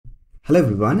Hello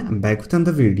everyone, I'm back with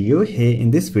another video. Here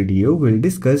in this video, we'll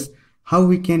discuss how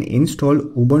we can install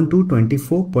Ubuntu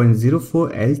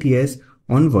 24.04 LTS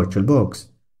on VirtualBox.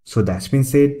 So that's been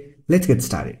said, let's get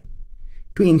started.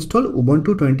 To install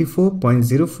Ubuntu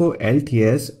 24.04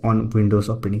 LTS on Windows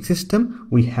operating system,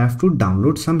 we have to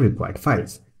download some required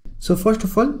files. So first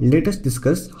of all, let us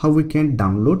discuss how we can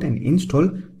download and install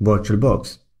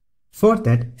VirtualBox. For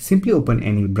that, simply open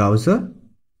any browser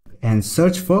and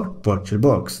search for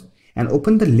VirtualBox and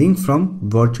open the link from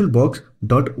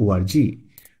virtualbox.org.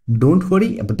 Don't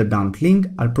worry about the download link.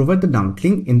 I'll provide the download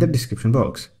link in the description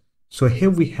box. So here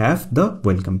we have the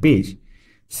welcome page.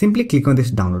 Simply click on this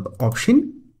download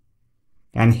option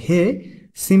and here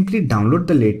simply download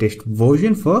the latest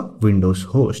version for Windows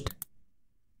host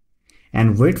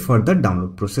and wait for the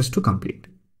download process to complete.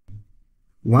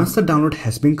 Once the download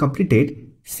has been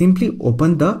completed, simply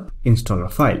open the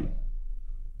installer file.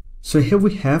 So here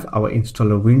we have our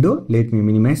installer window. Let me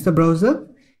minimize the browser.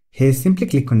 Here simply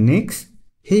click on next.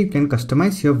 Here you can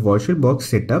customize your VirtualBox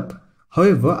setup.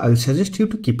 However, I'll suggest you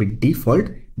to keep it default.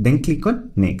 Then click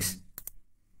on next.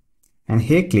 And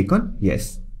here click on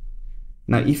yes.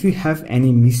 Now if you have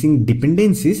any missing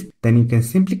dependencies, then you can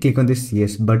simply click on this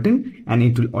yes button and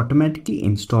it will automatically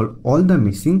install all the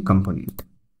missing components.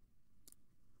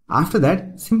 After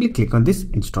that, simply click on this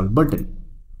install button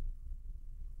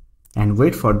and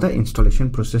wait for the installation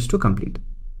process to complete.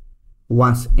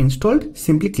 Once installed,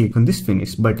 simply click on this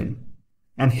finish button.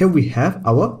 And here we have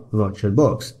our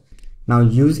VirtualBox. Now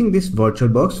using this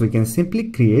VirtualBox, we can simply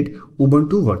create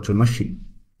Ubuntu virtual machine.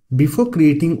 Before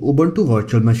creating Ubuntu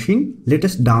virtual machine, let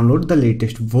us download the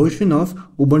latest version of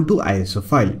Ubuntu ISO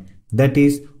file, that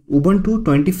is Ubuntu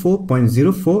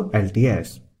 24.04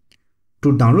 LTS.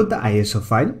 To download the ISO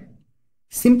file,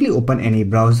 simply open any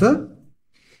browser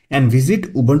and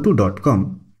visit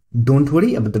ubuntu.com. Don't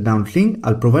worry about the download link.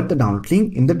 I'll provide the download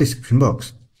link in the description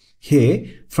box. Here,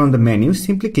 from the menu,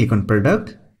 simply click on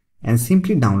product and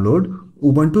simply download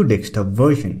Ubuntu desktop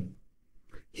version.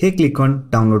 Here click on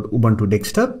download Ubuntu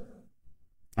desktop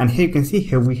and here you can see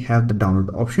here we have the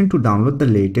download option to download the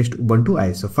latest Ubuntu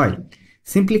ISO file.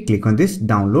 Simply click on this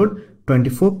download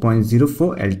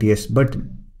 24.04 LTS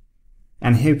button.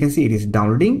 And here you can see it is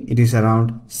downloading. It is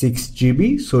around 6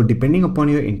 GB. So depending upon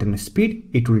your internet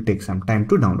speed, it will take some time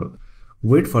to download.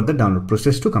 Wait for the download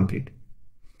process to complete.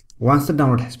 Once the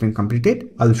download has been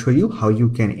completed, I'll show you how you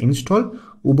can install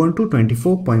Ubuntu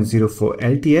 24.04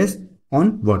 LTS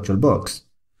on VirtualBox.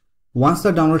 Once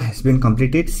the download has been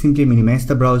completed, simply minimize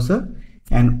the browser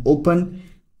and open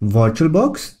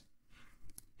VirtualBox.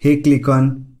 Here click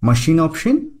on machine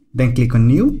option, then click on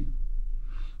new.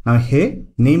 Now here,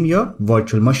 name your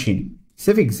virtual machine.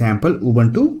 Say for example,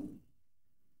 Ubuntu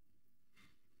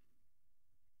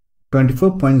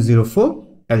 24.04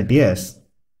 LTS.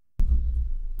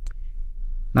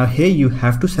 Now here you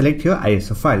have to select your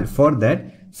ISO file. For that,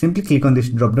 simply click on this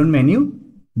drop-down menu,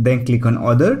 then click on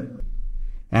Other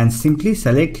and simply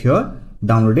select your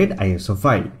downloaded ISO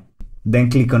file.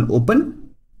 Then click on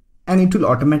Open and it will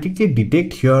automatically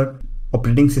detect your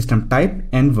operating system type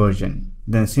and version.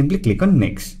 Then simply click on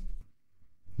next.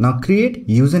 Now create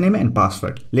username and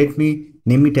password. Let me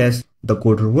name it as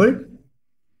thecoderworld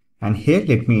and here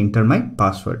let me enter my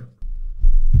password.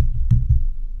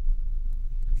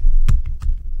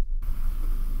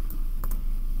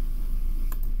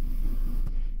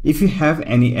 If you have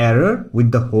any error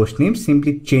with the host name,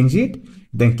 simply change it,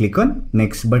 then click on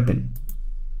next button.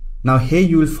 Now here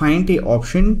you will find an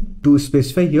option to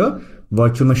specify your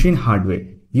virtual machine hardware.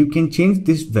 You can change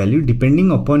this value depending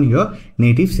upon your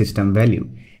native system value.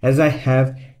 As I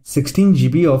have 16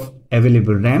 GB of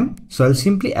available RAM, so I'll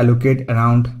simply allocate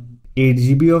around 8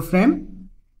 GB of RAM.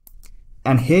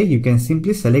 And here you can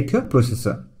simply select your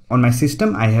processor. On my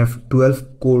system, I have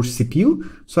 12 core CPU,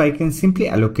 so I can simply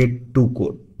allocate 2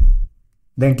 core.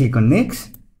 Then click on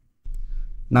next.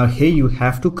 Now here you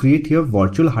have to create your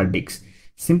virtual hard disk.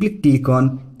 Simply click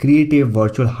on create a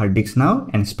virtual hard disk now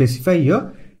and specify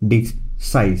your disk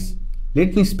size.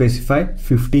 Let me specify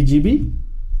 50 GB.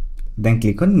 Then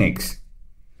click on next.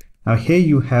 Now here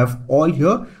you have all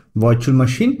your virtual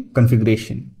machine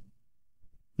configuration.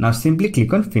 Now simply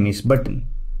click on finish button.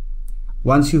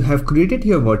 Once you have created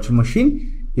your virtual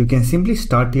machine, you can simply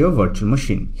start your virtual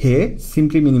machine. Here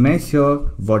simply minimize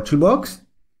your VirtualBox.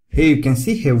 Here you can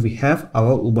see here we have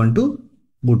our Ubuntu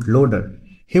bootloader.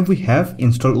 Here we have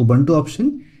install Ubuntu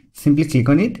option. Simply click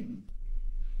on it.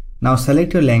 Now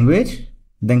select your language.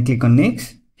 Then click on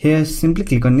next. Here simply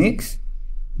click on next.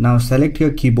 Now select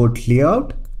your keyboard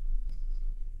layout.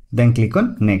 Then click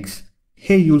on next.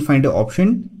 Here you will find the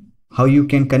option how you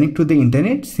can connect to the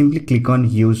internet. Simply click on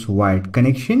use wired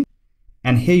connection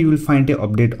and here you will find a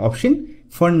update option.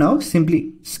 For now,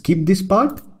 simply skip this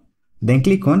part, then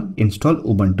click on install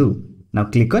Ubuntu. Now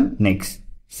click on next.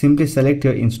 Simply select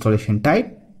your installation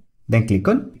type, then click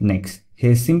on next.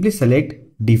 Here simply select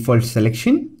default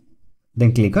selection,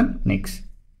 then click on next.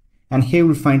 And here you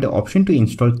will find the option to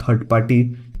install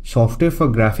third-party software for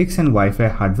graphics and Wi-Fi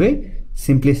hardware.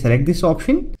 Simply select this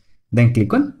option, then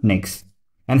click on next.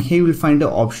 And here you will find the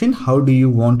option how do you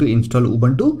want to install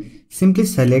Ubuntu. Simply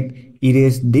select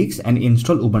erase disk and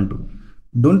install Ubuntu.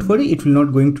 Don't worry, it will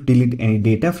not going to delete any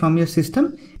data from your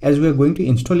system as we are going to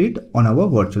install it on our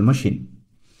virtual machine.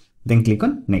 Then click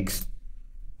on next.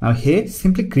 Now here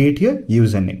simply create your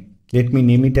username. Let me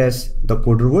name it as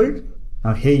thecoderworld.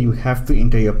 Now here you have to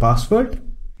enter your password.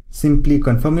 Simply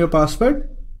confirm your password,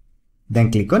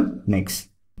 then click on next.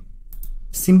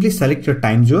 Simply select your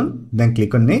time zone, then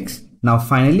click on next. Now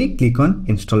finally click on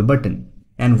install button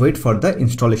and wait for the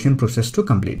installation process to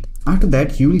complete. After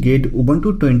that you will get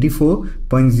Ubuntu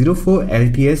 24.04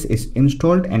 LTS is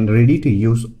installed and ready to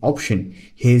use option.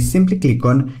 Here simply click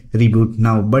on reboot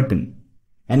now button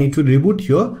and it will reboot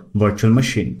your virtual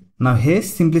machine. Now here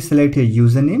simply select your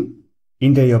username,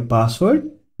 enter your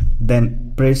password,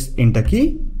 then press enter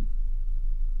key.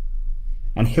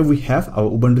 And here we have our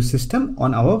Ubuntu system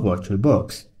on our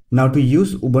VirtualBox. Now to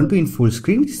use Ubuntu in full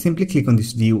screen, simply click on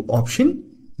this view option,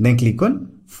 then click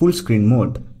on full screen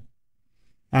mode.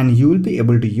 And you will be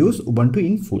able to use Ubuntu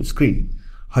in full screen.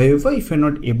 However, if you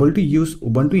are not able to use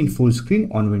Ubuntu in full screen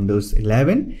on Windows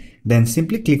 11, then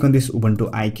simply click on this Ubuntu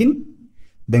icon,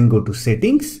 then go to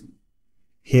settings.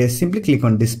 Here simply click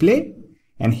on display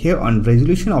and here on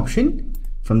resolution option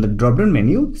from the drop down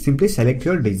menu, simply select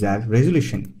your desired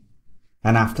resolution.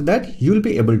 And after that, you will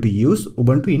be able to use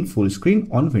Ubuntu in full screen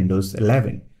on Windows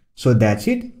 11. So that's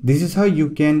it. This is how you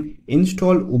can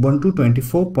install Ubuntu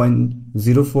 24.04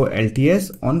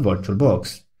 LTS on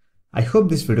VirtualBox. I hope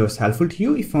this video was helpful to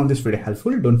you. If you found this video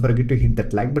helpful, don't forget to hit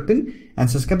that like button and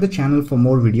subscribe the channel for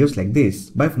more videos like this.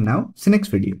 Bye for now. See you next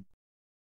video.